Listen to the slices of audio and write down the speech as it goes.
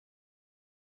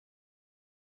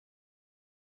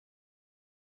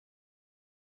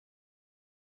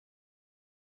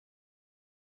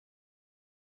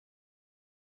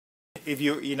if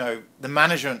you know, the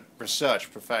management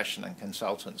research profession and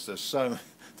consultants, there's so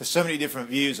many different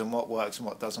views on what works and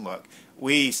what doesn't work.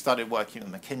 We started working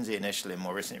with McKinsey initially, and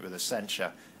more recently with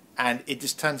Accenture, and it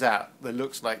just turns out that it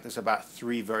looks like there's about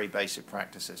 3 very basic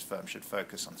practices firms should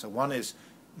focus on. So one is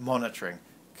monitoring,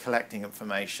 collecting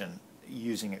information,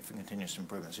 using it for continuous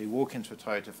improvement. So you walk into a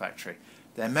Toyota factory,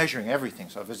 they're measuring everything.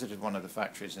 So I visited one of the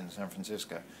factories in San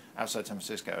Francisco, outside San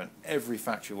Francisco, and every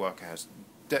factory worker has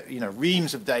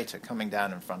reams of data coming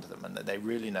down in front of them, and that they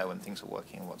really know when things are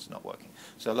working and what's not working.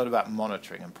 So a lot about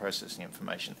monitoring and processing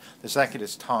information. The second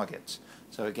is targets.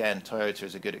 So again, Toyota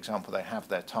is a good example. They have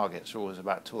their targets are always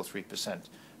about 2 or 3%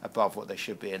 above what they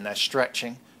should be, and they're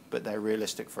stretching, but they're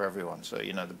realistic for everyone. So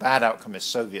the bad outcome is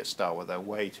Soviet style, where they're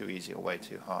way too easy or way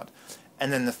too hard.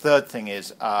 And then the third thing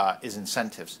is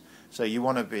incentives. So you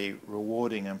want to be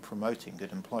rewarding and promoting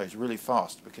good employees really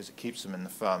fast, because it keeps them in the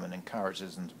firm and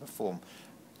encourages them to perform.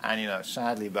 And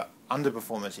sadly, but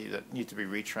underperformers either need to be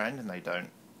retrained and they don't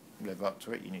live up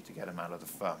to it. You need to get them out of the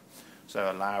firm.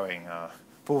 So allowing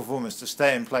poor performers to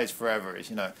stay in place forever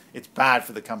is, it's bad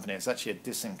for the company. It's actually a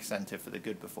disincentive for the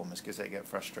good performers because they get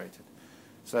frustrated.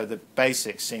 So the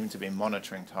basics seem to be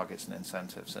monitoring targets and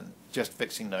incentives, and just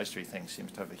fixing those 3 things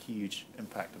seems to have a huge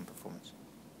impact on performance.